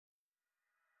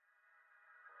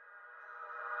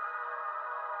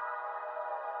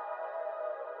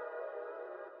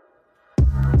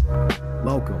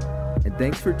Welcome, and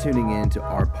thanks for tuning in to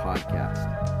our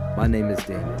podcast. My name is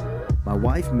Daniel. My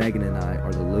wife Megan and I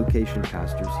are the location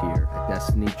pastors here at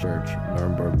Destiny Church,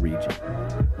 Nuremberg region.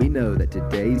 We know that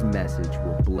today's message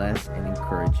will bless and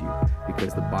encourage you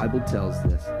because the Bible tells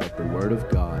us that the Word of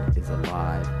God is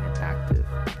alive and active.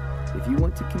 If you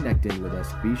want to connect in with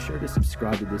us, be sure to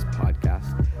subscribe to this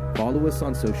podcast, follow us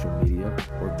on social media,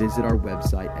 or visit our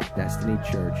website at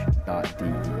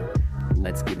destinychurch.de.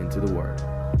 Let's get into the Word.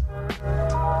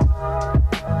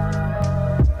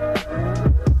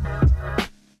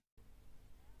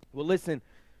 Well, listen,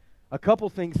 a couple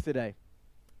things today.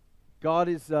 God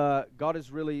is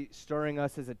really stirring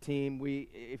us as a team.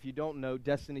 If you don't know,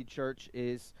 Destiny Church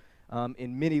is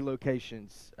in many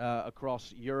locations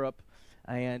across Europe,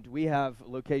 and we have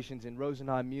locations in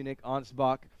Rosenheim, Munich,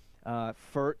 Ansbach,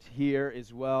 Fürth here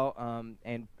as well,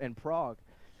 and Prague.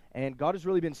 And God has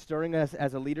really been stirring us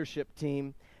as a leadership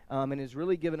team and has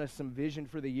really given us some vision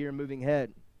for the year moving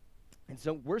ahead. And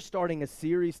so we're starting a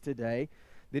series today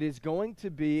that is going to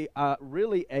be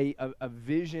really a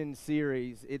vision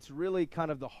series. It's really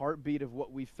kind of the heartbeat of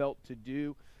what we felt to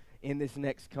do in this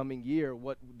next coming year,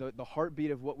 what the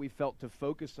heartbeat of what we felt to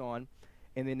focus on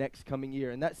in the next coming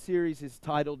year. And that series is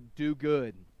titled Do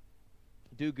Good.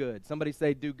 Do Good. Somebody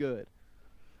say Do Good.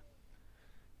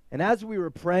 And as we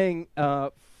were praying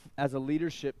as a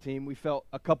leadership team, we felt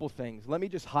a couple things. Let me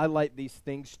just highlight these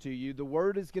things to you. The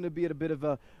word is going to be a bit of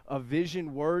a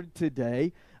vision word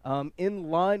today, in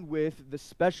line with the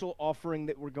special offering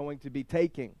that we're going to be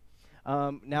taking.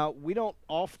 Now, we don't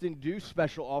often do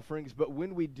special offerings, but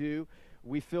when we do,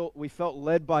 we felt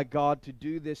led by God to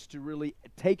do this to really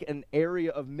take an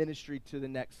area of ministry to the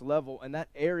next level, and that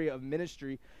area of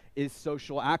ministry is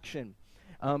social action.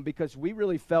 Because we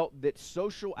really felt that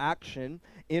social action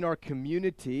in our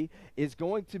community is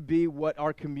going to be what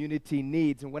our community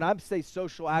needs. And when I say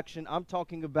social action, I'm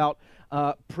talking about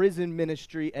prison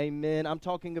ministry, amen. I'm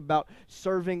talking about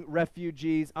serving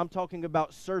refugees. I'm talking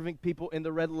about serving people in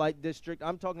the red light district.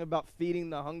 I'm talking about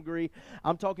feeding the hungry.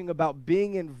 I'm talking about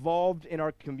being involved in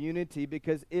our community,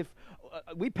 because if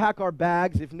we pack our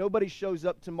bags, if nobody shows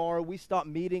up tomorrow, we stop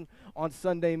meeting on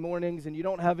Sunday mornings, and you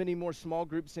don't have any more small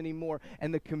groups anymore,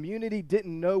 and the community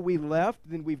didn't know we left,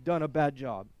 then we've done a bad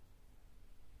job.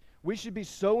 We should be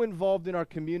so involved in our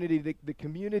community that the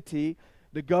community,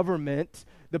 the government,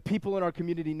 the people in our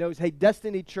community knows, hey,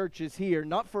 Destiny Church is here,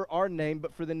 not for our name,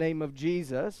 but for the name of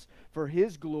Jesus, for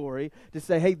His glory, to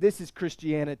say, hey, this is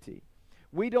Christianity.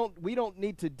 We don't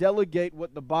need to delegate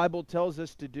what the Bible tells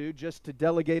us to do just to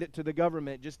delegate it to the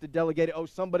government, just to delegate it,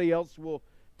 somebody else will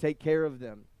take care of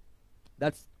them.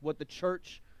 That's what the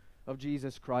church of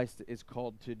Jesus Christ is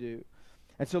called to do.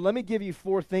 And so let me give you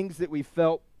 4 things that we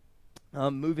felt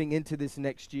moving into this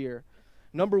next year.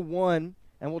 Number 1,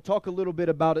 and we'll talk a little bit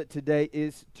about it today,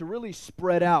 is to really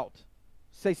spread out.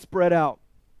 Say spread out.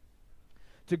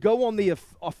 To go on the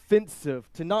offensive,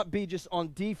 to not be just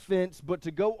on defense, but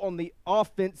to go on the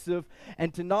offensive,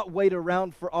 and to not wait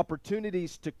around for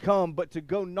opportunities to come, but to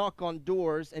go knock on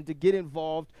doors and to get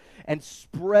involved and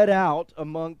spread out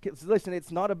among. Listen,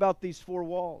 it's not about these 4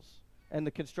 walls and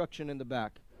the construction in the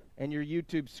back and your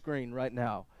YouTube screen right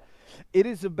now. It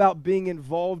is about being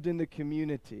involved in the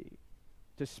community,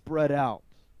 to spread out.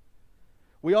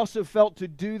 We also felt to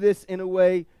do this in a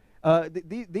way.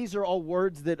 These are all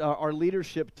words that our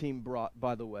leadership team brought,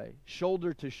 by the way.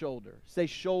 Shoulder to shoulder. Say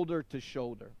shoulder to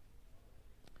shoulder.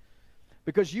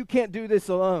 Because you can't do this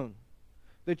alone.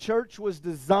 The church was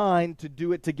designed to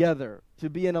do it together, to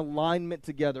be in alignment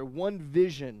together. One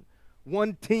vision,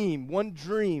 one team, one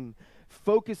dream,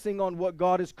 focusing on what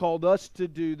God has called us to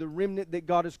do, the remnant that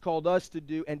God has called us to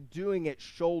do, and doing it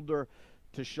shoulder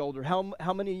to shoulder.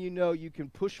 How many of you know you can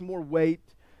push more weight,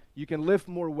 you can lift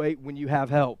more weight when you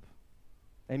have help?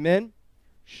 Amen?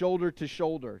 Shoulder to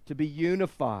shoulder, to be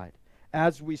unified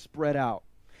as we spread out.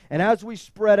 And as we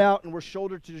spread out and we're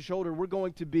shoulder to shoulder, we're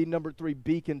going to be, number 3,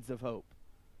 beacons of hope.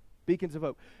 Beacons of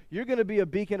hope. You're going to be a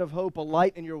beacon of hope, a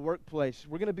light in your workplace.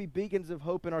 We're going to be beacons of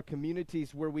hope in our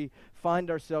communities where we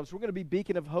find ourselves. We're going to be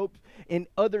beacon of hope in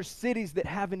other cities that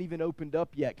haven't even opened up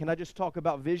yet. Can I just talk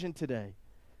about vision today?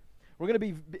 We're going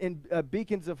to be in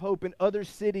beacons of hope in other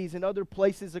cities and other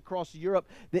places across Europe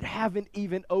that haven't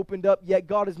even opened up yet.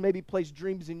 God has maybe placed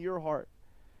dreams in your heart.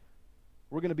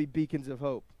 We're going to be beacons of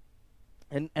hope.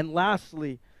 And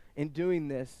lastly, in doing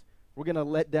this, we're going to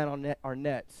let down our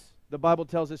nets. The Bible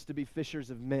tells us to be fishers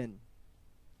of men,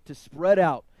 to spread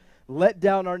out, let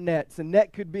down our nets. A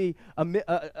net could be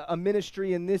a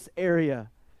ministry in this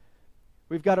area.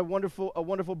 We've got a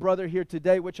wonderful brother here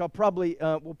today, which will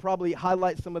probably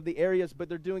highlight some of the areas, but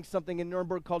they're doing something in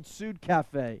Nuremberg called Sud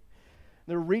Cafe.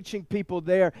 They're reaching people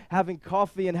there, having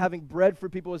coffee and having bread for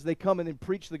people as they come and then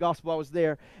preach the gospel. I was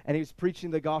there, and he was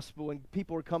preaching the gospel, and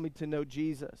people were coming to know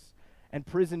Jesus. And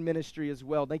prison ministry as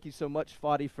well. Thank you so much,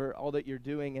 Fadi, for all that you're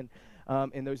doing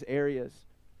in those areas.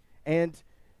 And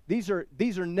these are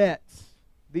nets.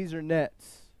 These are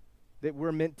nets that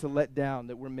we're meant to let down,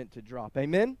 that we're meant to drop.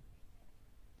 Amen?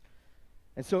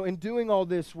 And so in doing all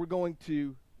this, we're going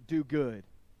to do good.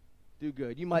 Do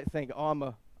good. You might think,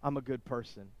 oh, I'm a good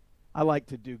person. I like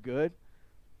to do good.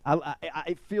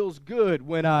 It feels good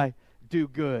when I do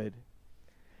good.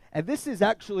 And this is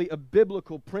actually a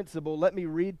biblical principle. Let me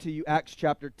read to you Acts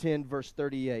chapter 10, verse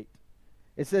 38.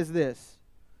 It says this,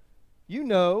 "You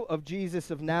know of Jesus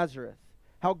of Nazareth,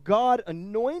 how God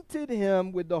anointed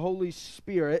him with the Holy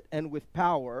Spirit and with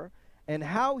power, and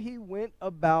how he went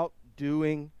about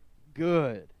doing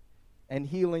good and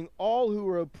healing all who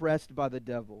were oppressed by the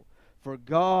devil, for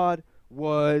God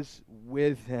was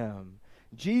with him."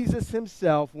 Jesus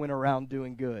himself went around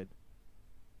doing good.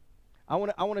 I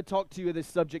want to talk to you of this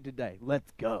subject today.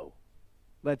 Let's go.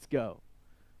 Let's go.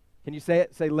 Can you say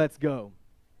it? Say, let's go.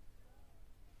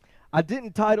 I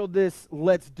didn't title this,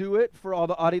 Let's Do It, for all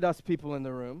the Adidas people in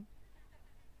the room.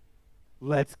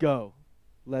 Let's go.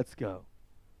 Let's go.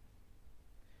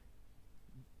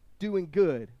 Doing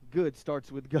good. Good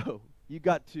starts with go. You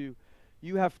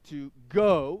have to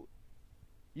go.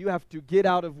 You have to get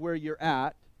out of where you're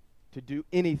at to do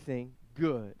anything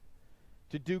good.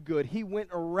 To do good. He went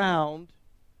around,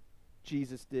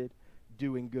 Jesus did,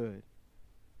 doing good.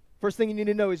 First thing you need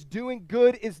to know is doing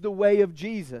good is the way of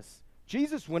Jesus.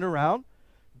 Jesus went around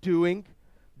doing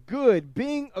good.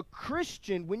 Being a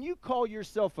Christian, when you call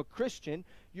yourself a Christian,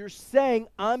 you're saying,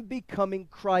 I'm becoming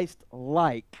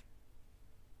Christ-like.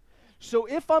 So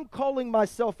if I'm calling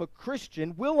myself a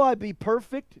Christian, will I be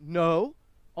perfect? No.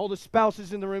 All the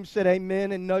spouses in the room said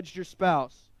amen and nudged your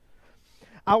spouse.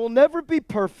 I will never be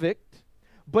perfect,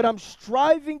 but I'm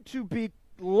striving to be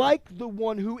like the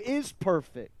one who is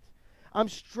perfect. I'm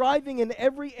striving in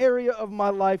every area of my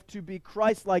life to be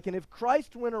Christ-like. And if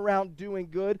Christ went around doing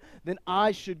good, then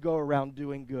I should go around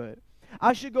doing good.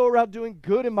 I should go around doing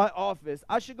good in my office.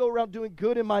 I should go around doing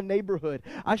good in my neighborhood.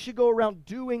 I should go around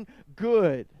doing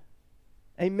good.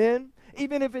 Amen?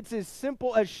 Even if it's as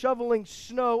simple as shoveling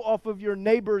snow off of your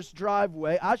neighbor's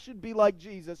driveway, I should be like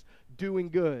Jesus, doing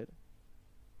good.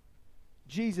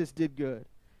 Jesus did good.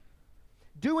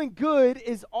 Doing good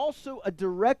is also a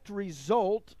direct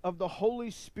result of the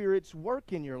Holy Spirit's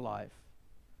work in your life.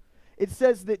 It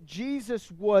says that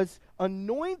Jesus was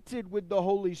anointed with the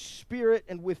Holy Spirit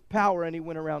and with power, and he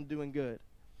went around doing good.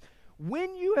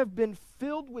 When you have been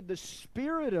filled with the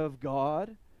Spirit of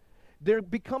God, there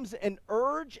becomes an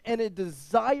urge and a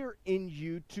desire in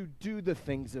you to do the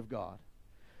things of God.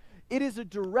 It is a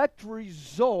direct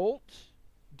result,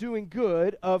 doing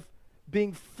good, of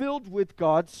being filled with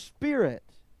God's Spirit.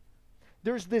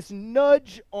 There's this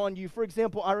nudge on you. For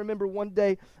example, I remember one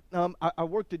day I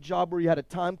worked a job where you had a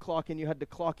time clock and you had to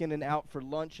clock in and out for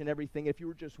lunch and everything. If you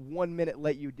were just 1 minute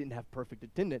late, you didn't have perfect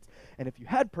attendance. And if you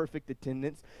had perfect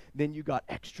attendance, then you got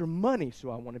extra money. So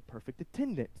I wanted perfect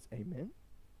attendance. Amen?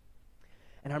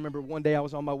 And I remember one day I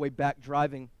was on my way back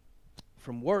driving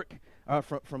from work,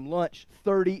 from lunch,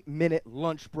 30-minute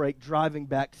lunch break, driving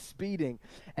back, speeding.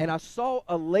 And I saw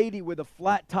a lady with a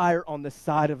flat tire on the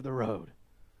side of the road.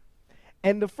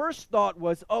 And the first thought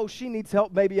was, oh, she needs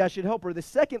help, maybe I should help her. The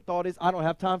second thought is, I don't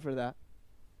have time for that.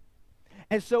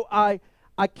 And so I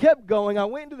kept going. I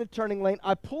went into the turning lane.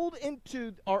 I pulled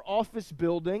into our office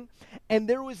building, and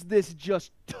there was this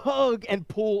just tug and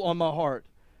pull on my heart,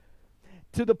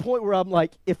 to the point where I'm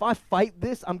like, if I fight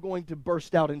this, I'm going to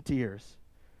burst out in tears.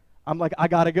 I'm like, I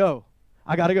gotta go.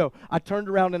 I gotta go. I turned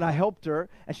around and I helped her,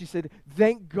 and she said,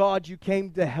 thank God you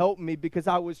came to help me, because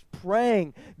I was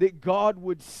praying that God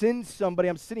would send somebody.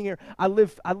 I'm sitting here. I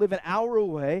live an hour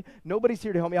away. Nobody's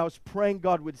here to help me. I was praying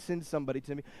God would send somebody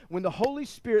to me. When the Holy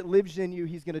Spirit lives in you,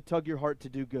 he's going to tug your heart to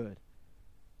do good.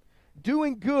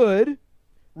 Doing good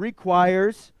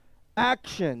requires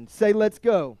action. Say, let's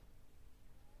go.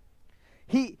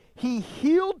 He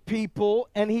healed people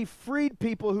and he freed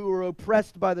people who were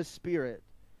oppressed by the Spirit.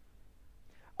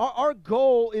 Our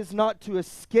goal is not to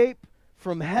escape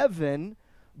from heaven,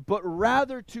 but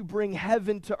rather to bring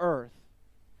heaven to earth.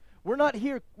 We're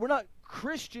not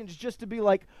Christians just to be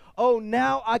like, oh,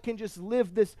 now I can just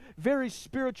live this very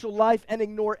spiritual life and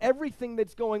ignore everything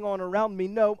that's going on around me.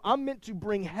 No, I'm meant to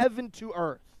bring heaven to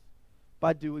earth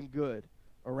by doing good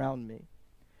around me.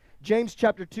 James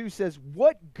chapter 2 says,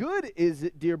 what good is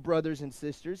it, dear brothers and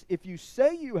sisters, if you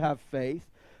say you have faith,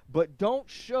 but don't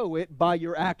show it by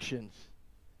your actions?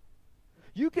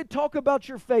 You could talk about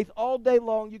your faith all day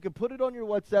long. You could put it on your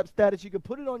WhatsApp status. You could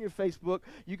put it on your Facebook.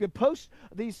 You could post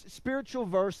these spiritual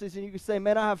verses, and you could say,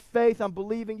 man, I have faith. I'm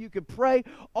believing. You could pray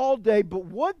all day. But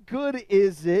what good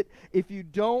is it if you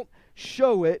don't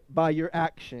show it by your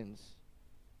actions?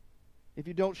 If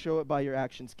you don't show it by your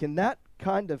actions, can that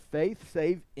kind of faith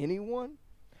save anyone?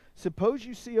 Suppose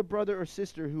you see a brother or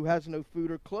sister who has no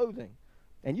food or clothing,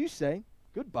 and you say,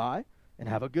 goodbye and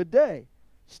have a good day.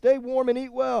 Stay warm and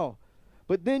eat well.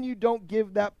 But then you don't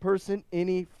give that person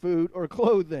any food or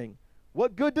clothing.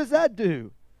 What good does that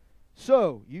do?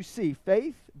 So, you see,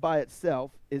 faith by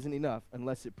itself isn't enough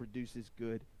unless it produces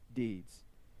good deeds.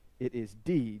 It is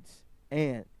deeds,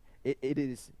 and it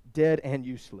is dead and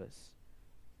useless.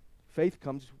 Faith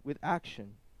comes with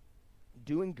action.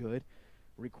 Doing good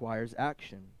requires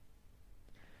action.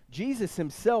 Jesus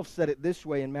himself said it this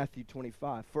way in Matthew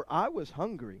 25, "For I was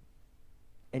hungry,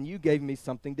 and you gave me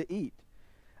something to eat.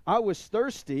 I was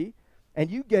thirsty, and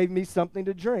you gave me something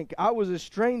to drink. I was a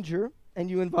stranger, and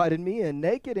you invited me in.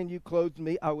 Naked, and you clothed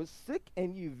me. I was sick,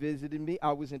 and you visited me.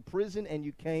 I was in prison, and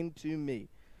you came to me."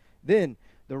 Then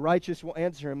the righteous will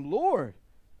answer him, "Lord,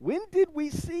 when did we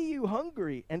see you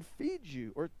hungry and feed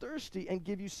you, or thirsty and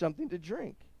give you something to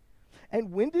drink?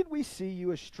 And when did we see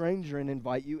you a stranger and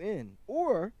invite you in,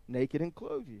 or naked and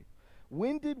clothe you?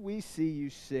 When did we see you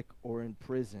sick or in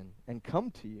prison and come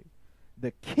to you?"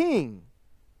 The king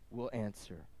will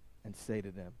answer and say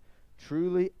to them,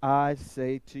 "Truly I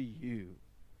say to you,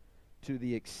 to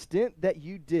the extent that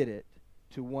you did it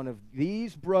to one of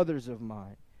these brothers of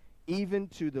mine, even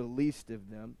to the least of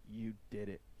them, you did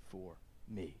it for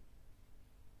me."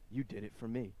 You did it for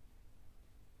me.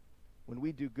 When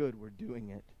we do good, we're doing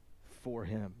it for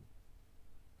him.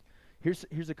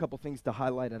 Here's a couple things to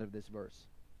highlight out of this verse.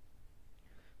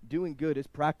 Doing good is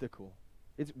practical.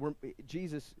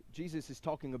 Jesus is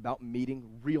talking about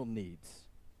meeting real needs.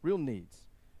 Real needs.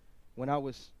 When I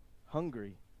was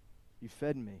hungry, you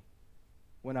fed me.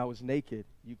 When I was naked,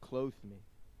 you clothed me.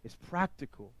 It's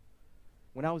practical.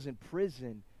 When I was in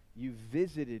prison, you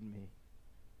visited me.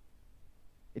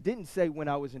 It didn't say when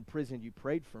I was in prison, you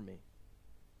prayed for me.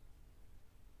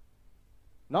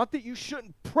 Not that you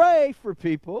shouldn't pray for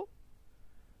people,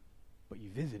 but you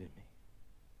visited me.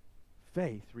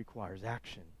 Faith requires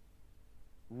action.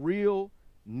 Real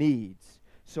needs.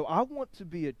 So I want to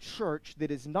be a church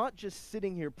that is not just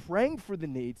sitting here praying for the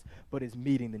needs, but is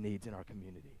meeting the needs in our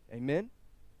community. Amen?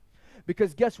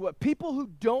 Because guess what? People who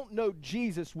don't know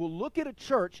Jesus will look at a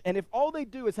church, and if all they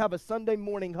do is have a Sunday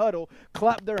morning huddle,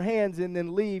 clap their hands, and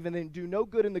then leave, and then do no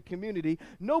good in the community,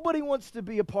 nobody wants to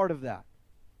be a part of that.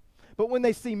 But when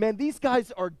they see, man, these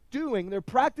guys are they're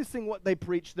practicing what they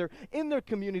preach, they're in their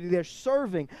community, they're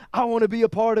serving, I want to be a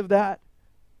part of that.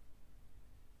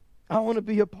 I want to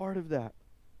be a part of that.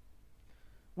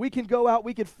 We can go out,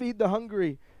 we can feed the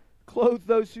hungry, clothe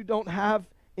those who don't have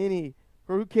any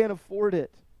or who can't afford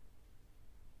it.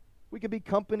 We could be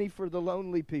company for the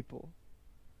lonely people.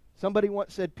 Somebody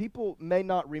once said, people may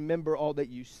not remember all that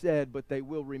you said, but they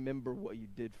will remember what you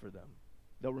did for them.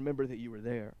 They'll remember that you were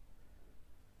there.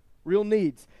 Real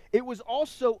needs. It was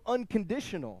also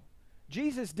unconditional.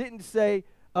 Jesus didn't say,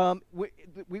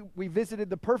 we visited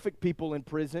the perfect people in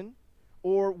prison,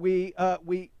 or we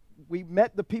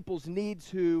met the people's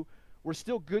needs who were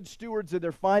still good stewards of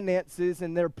their finances,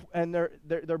 and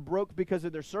they're broke because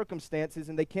of their circumstances,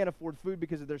 and they can't afford food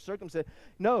because of their circumstance.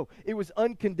 No, it was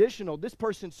unconditional. This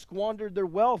person squandered their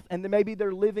wealth, and then maybe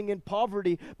they're living in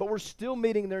poverty, but we're still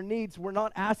meeting their needs. We're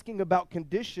not asking about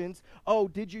conditions. Oh,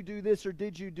 did you do this or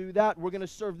did you do that? We're going to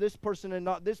serve this person and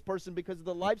not this person because of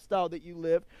the lifestyle that you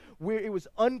live. It was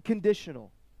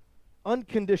unconditional.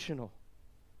 Unconditional.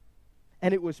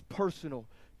 And it was personal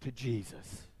to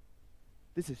Jesus.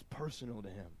 This is personal to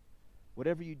him.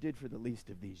 Whatever you did for the least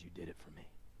of these, you did it for me.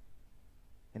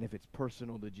 And if it's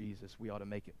personal to Jesus, we ought to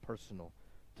make it personal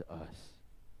to us.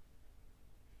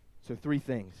 So 3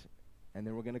 things, and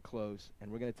then we're going to close, and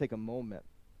we're going to take a moment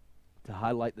to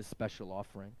highlight the special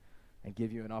offering and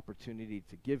give you an opportunity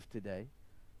to give today,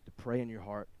 to pray in your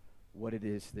heart what it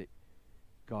is that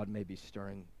God may be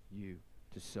stirring you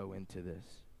to sow into this.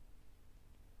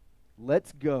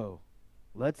 Let's go.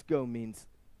 Let's go means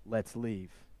let's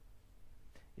leave.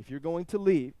 If you're going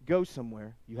to go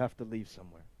somewhere, you have to leave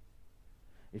somewhere.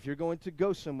 If you're going to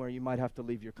go somewhere, you might have to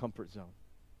leave your comfort zone.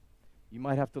 You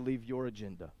might have to leave your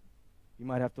agenda. You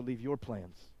might have to leave your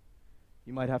plans.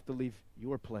 You might have to leave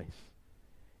your place.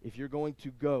 If you're going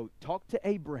to go, talk to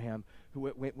Abraham,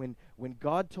 who when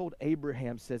God told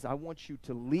Abraham, says, I want you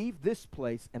to leave this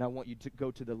place, and I want you to go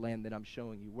to the land that I'm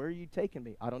showing you. Where are you taking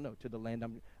me? I don't know, to the land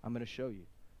I'm going to show you.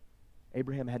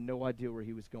 Abraham had no idea where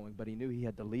he was going, but he knew he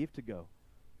had to leave to go.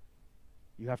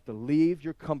 You have to leave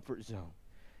your comfort zone.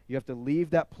 You have to leave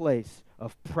that place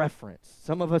of preference.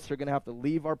 Some of us are going to have to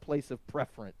leave our place of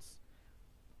preference.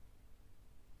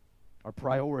 Our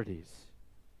priorities,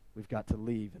 we've got to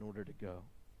leave in order to go.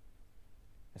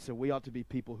 And so we ought to be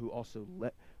people who also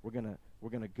we're going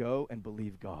to go and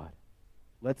believe God.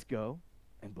 Let's go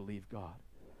and believe God.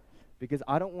 Because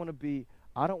I don't want to be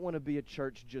a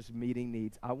church just meeting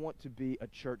needs. I want to be a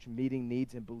church meeting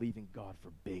needs and believing God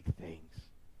for big things.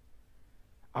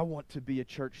 I want to be a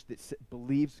church that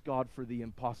believes God for the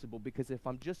impossible, because if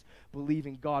I'm just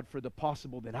believing God for the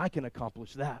possible, then I can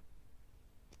accomplish that.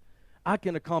 I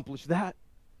can accomplish that.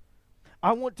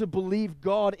 I want to believe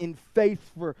God in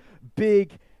faith for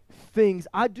big things.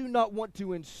 I do not want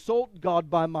to insult God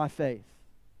by my faith.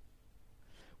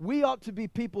 We ought to be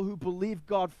people who believe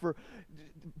God for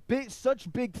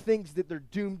such big things that they're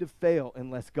doomed to fail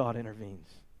unless God intervenes.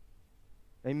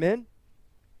 Amen?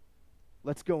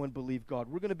 Let's go and believe God.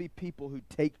 We're going to be people who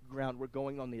take ground. We're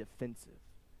going on the offensive.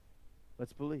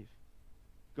 Let's believe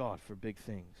God for big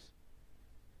things.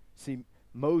 See,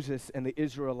 Moses and the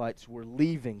Israelites were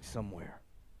leaving somewhere,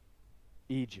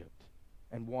 Egypt,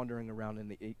 and wandering around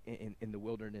in the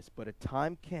wilderness. But a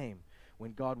time came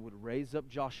when God would raise up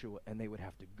Joshua, and they would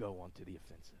have to go onto the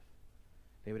offensive.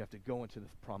 They would have to go into the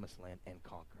promised land and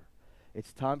conquer.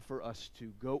 It's time for us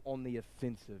to go on the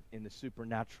offensive in the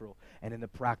supernatural and in the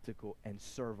practical and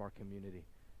serve our community.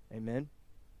 Amen?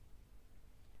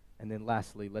 And then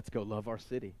lastly, let's go love our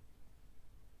city.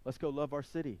 Let's go love our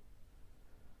city.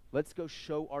 Let's go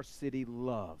show our city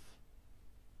love.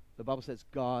 The Bible says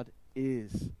God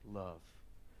is love.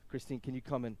 Christine, can you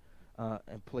come and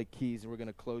play keys? And we're going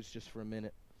to close just for a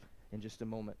minute, in just a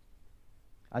moment.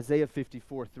 Isaiah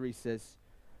 54:3 says,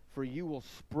 "For you will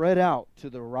spread out to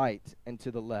the right and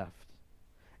to the left,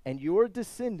 and your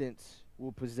descendants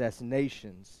will possess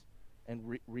nations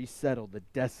and resettle the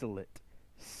desolate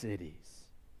cities."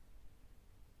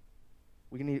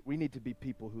 We need to be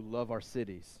people who love our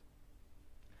cities.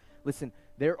 Listen,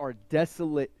 there are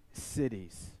desolate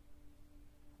cities.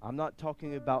 I'm not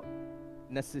talking about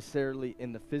necessarily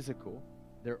in the physical.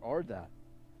 There are that.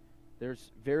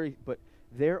 But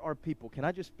there are people. Can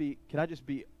I just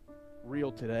be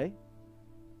real today?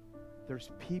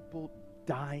 There's people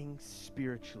dying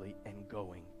spiritually and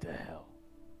going to hell.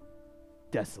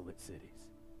 Desolate cities.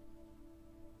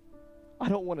 I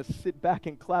don't want to sit back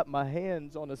and clap my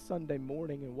hands on a Sunday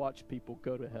morning and watch people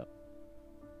go to hell.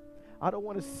 I don't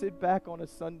want to sit back on a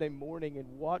Sunday morning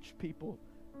and watch people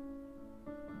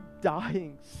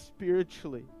dying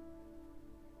spiritually,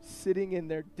 sitting in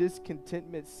their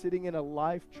discontentment, sitting in a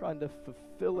life trying to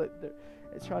fulfill it.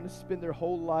 They're trying to spend their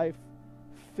whole life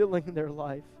filling their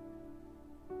life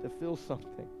to feel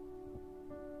something.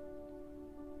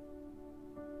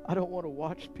 I don't want to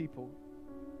watch people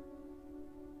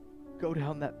go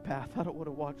down that path. I don't want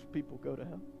to watch people go to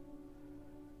hell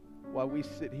while we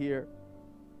sit here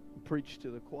and preach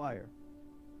to the choir.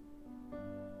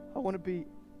 I want to be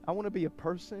a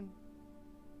person.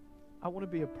 I want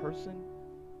to be a person,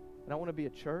 and I want to be a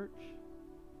church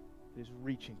that is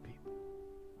reaching people.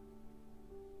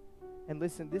 And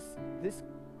listen, this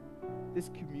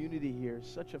community here is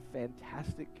such a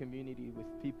fantastic community with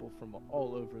people from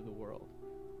all over the world.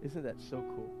 Isn't that so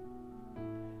cool?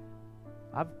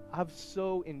 I've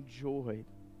so enjoyed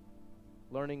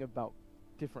learning about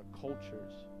different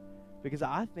cultures, because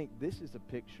I think this is a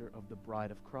picture of the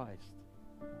bride of Christ.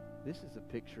 This is a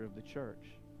picture of the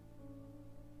church.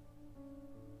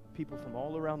 People from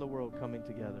all around the world coming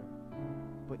together,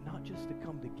 but not just to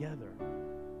come together,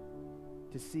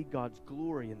 to see God's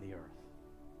glory in the earth.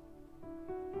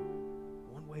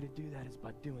 One way to do that is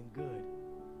by doing good.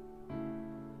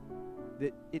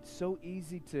 That it's so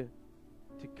easy to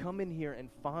come in here and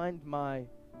find my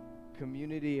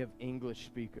community of English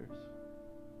speakers.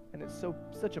 And it's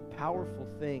such a powerful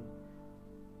thing.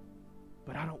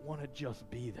 But I don't want to just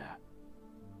be that.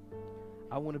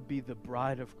 I want to be the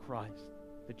bride of Christ,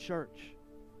 the church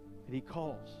that he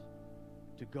calls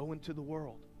to go into the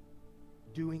world,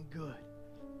 doing good,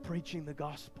 preaching the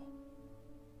gospel.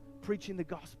 Preaching the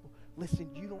gospel.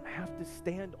 Listen, you don't have to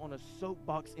stand on a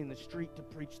soapbox in the street to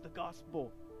preach the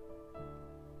gospel.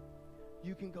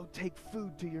 You can go take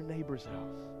food to your neighbor's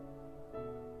house.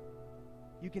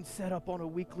 You can set up on a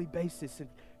weekly basis and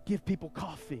give people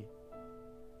coffee.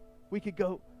 We could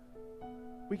go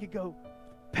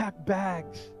pack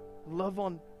bags, love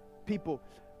on people.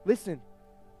 Listen,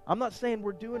 I'm not saying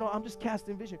we're doing all, I'm just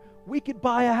casting vision. We could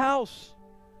buy a house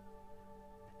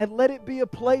and let it be a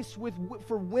place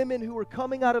for women who are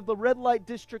coming out of the red light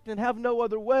district and have no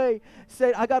other way.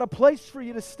 Say, I got a place for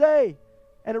you to stay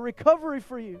and a recovery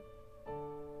for you.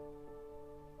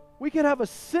 We could have a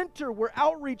center where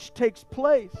outreach takes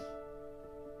place.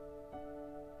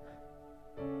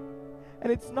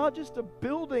 And it's not just a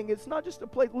building. It's not just a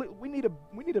place. We need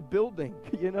a building,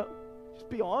 you know.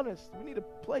 Just be honest. We need a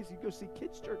place. You go see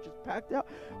kids' churches packed out.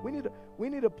 We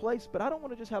need a place, but I don't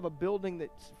want to just have a building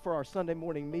that's for our Sunday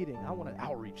morning meeting. I want an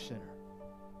outreach center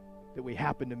that we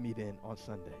happen to meet in on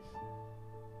Sundays.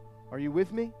 Are you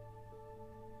with me?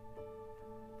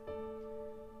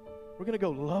 We're going to go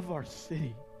love our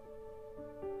city.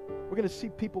 We're going to see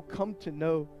people come to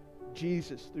know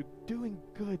Jesus through doing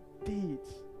good deeds.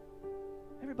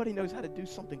 Everybody knows how to do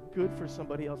something good for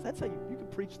somebody else. That's how you can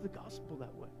preach the gospel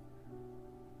that way.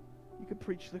 You can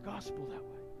preach the gospel that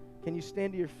way. Can you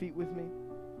stand to your feet with me?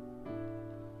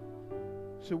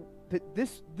 So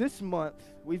this month,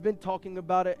 we've been talking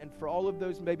about it, and for all of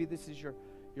those, maybe this is your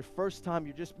first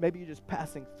time. Maybe you're just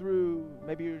passing through.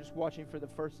 Maybe you're just watching for the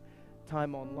first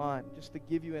time online, just to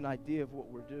give you an idea of what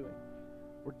we're doing.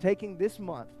 We're taking this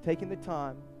month, taking the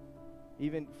time,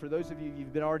 even for those of you,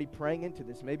 you've been already praying into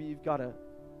this. Maybe you've got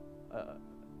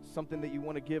something that you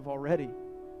want to give already.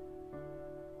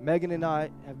 Megan and I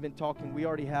have been talking. We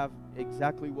already have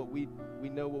exactly what we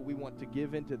know what we want to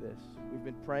give into this. We've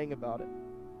been praying about it.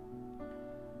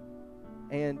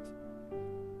 And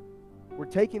we're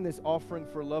taking this offering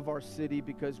for Love Our City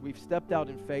because we've stepped out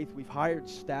in faith. We've hired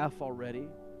staff already.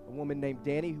 A woman named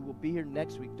Danny who will be here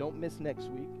next week. Don't miss next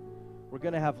week. We're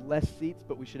going to have less seats,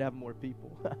 but we should have more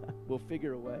people. We'll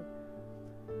figure a way.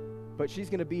 But she's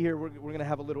going to be here. We're going to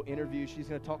have a little interview. She's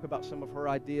going to talk about some of her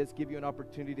ideas, give you an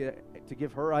opportunity to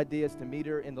give her ideas, to meet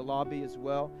her in the lobby as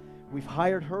well. We've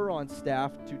hired her on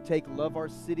staff to take Love Our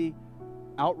City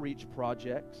outreach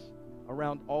projects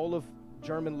around all of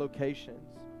German locations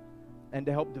and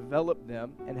to help develop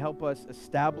them and help us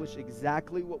establish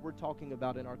exactly what we're talking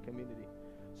about in our community.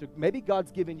 So maybe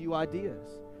God's given you ideas.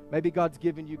 Maybe God's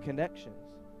given you connections.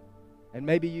 And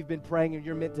maybe you've been praying and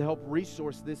you're meant to help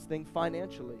resource this thing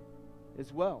financially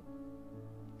as well.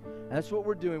 And that's what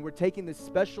we're doing. We're taking this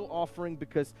special offering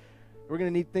because we're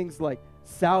going to need things like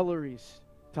salaries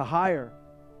to hire.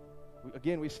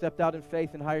 Again, we stepped out in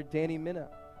faith and hired Danny Minna.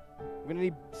 We're going to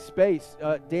need space.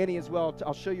 Danny as well.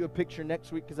 I'll show you a picture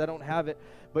next week because I don't have it.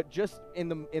 But just in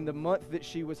the month that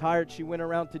she was hired, she went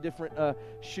around to different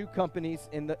shoe companies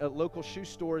in the local shoe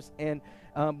stores, and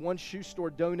one shoe store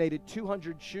donated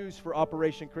 200 shoes for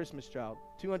Operation Christmas Child.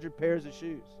 200 pairs of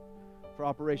shoes for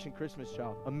Operation Christmas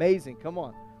Child. Amazing. Come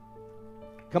on.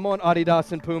 Come on,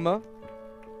 Adidas and Puma.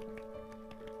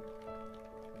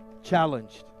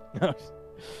 Challenged.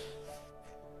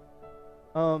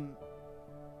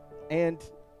 And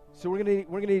so we're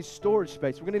gonna need storage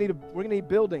space. We're gonna need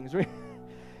buildings.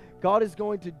 God is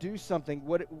going to do something.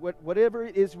 Whatever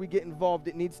it is we get involved,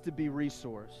 it needs to be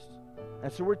resourced.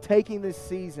 And so we're taking this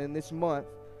season, this month,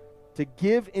 to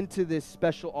give into this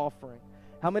special offering.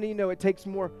 How many of you know it takes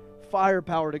more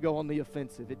firepower to go on the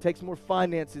offensive? It takes more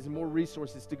finances and more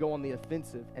resources to go on the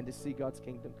offensive and to see God's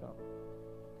kingdom come.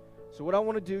 So what I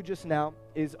want to do just now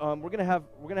is we're gonna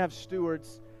have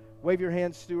stewards. Wave your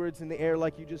hands, stewards, in the air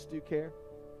like you just do care.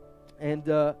 And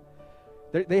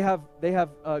they have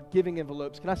giving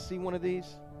envelopes. Can I see one of these?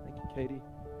 Thank you, Katie.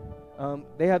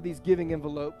 They have these giving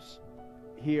envelopes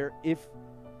here. If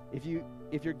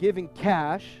you're giving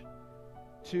cash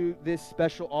to this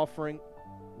special offering,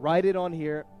 write it on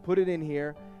here, put it in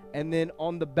here, and then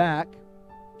on the back,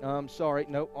 on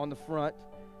the front,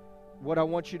 what I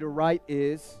want you to write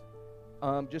is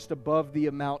just above the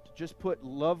amount, just put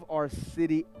Love Our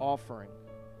City Offering.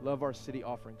 Love Our City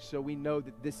Offering. So we know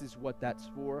that this is what that's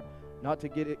for, not to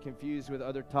get it confused with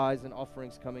other tithes and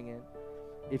offerings coming in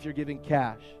if you're giving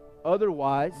cash.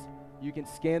 Otherwise, you can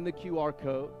scan the QR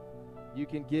code. You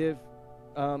can give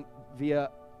via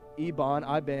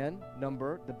IBAN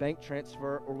number, the bank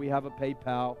transfer, or we have a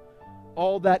PayPal.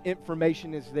 All that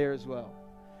information is there as well.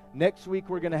 Next week,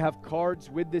 we're going to have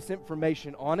cards with this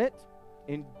information on it,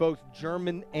 in both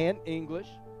German and English.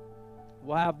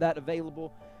 We'll have that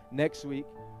available next week,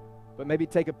 but maybe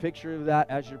take a picture of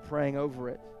that as you're praying over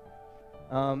it.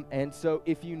 And so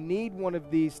if you need one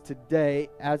of these today,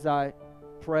 as I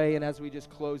pray and as we just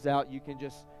close out, you can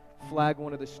just flag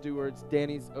one of the stewards.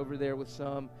 Danny's over there with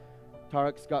some.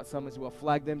 Tarek's got some as well.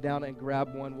 Flag them down and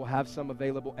grab one. We'll have some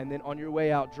available. And then on your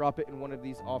way out, drop it in one of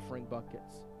these offering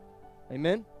buckets.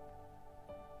 Amen?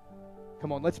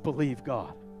 Come on, let's believe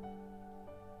God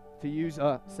to use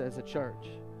us as a church,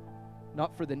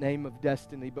 not for the name of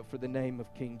Destiny, but for the name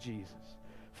of King Jesus.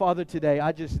 Father, today,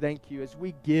 I just thank you as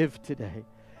we give today,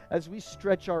 as we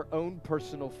stretch our own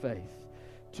personal faith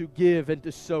to give and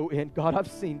to sow in. God,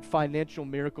 I've seen financial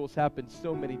miracles happen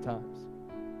so many times.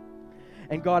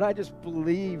 And God, I just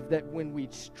believe that when we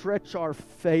stretch our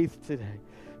faith today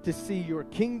to see your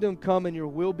kingdom come and your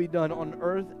will be done on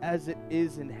earth as it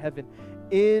is in heaven,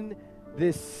 in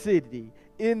this city,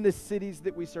 in the cities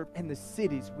that we serve, and the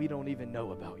cities we don't even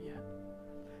know about yet.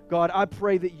 God, I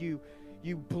pray that you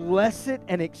bless it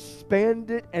and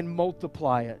expand it and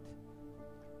multiply it.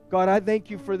 God, I thank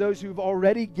you for those who've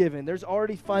already given. There's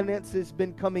already finances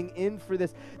been coming in for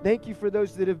this. Thank you for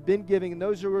those that have been giving and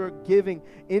those who are giving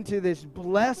into this.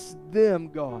 Bless them,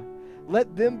 God.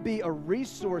 Let them be a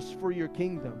resource for your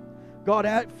kingdom. God,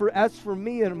 as for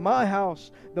me and my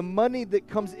house, the money that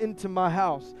comes into my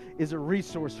house is a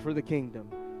resource for the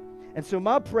kingdom. And so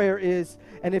my prayer is,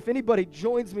 and if anybody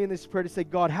joins me in this prayer to say,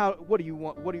 God, what do you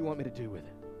want me to do with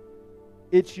it?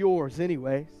 It's yours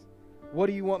anyways. What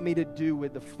do you want me to do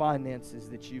with the finances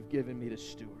that you've given me to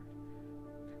steward?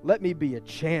 Let me be a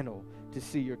channel to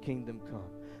see your kingdom come.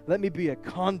 Let me be a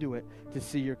conduit to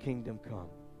see your kingdom come.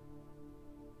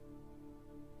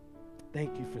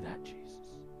 Thank you for that, Jesus.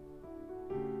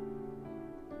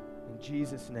 In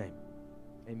Jesus' name,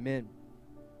 amen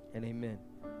and amen.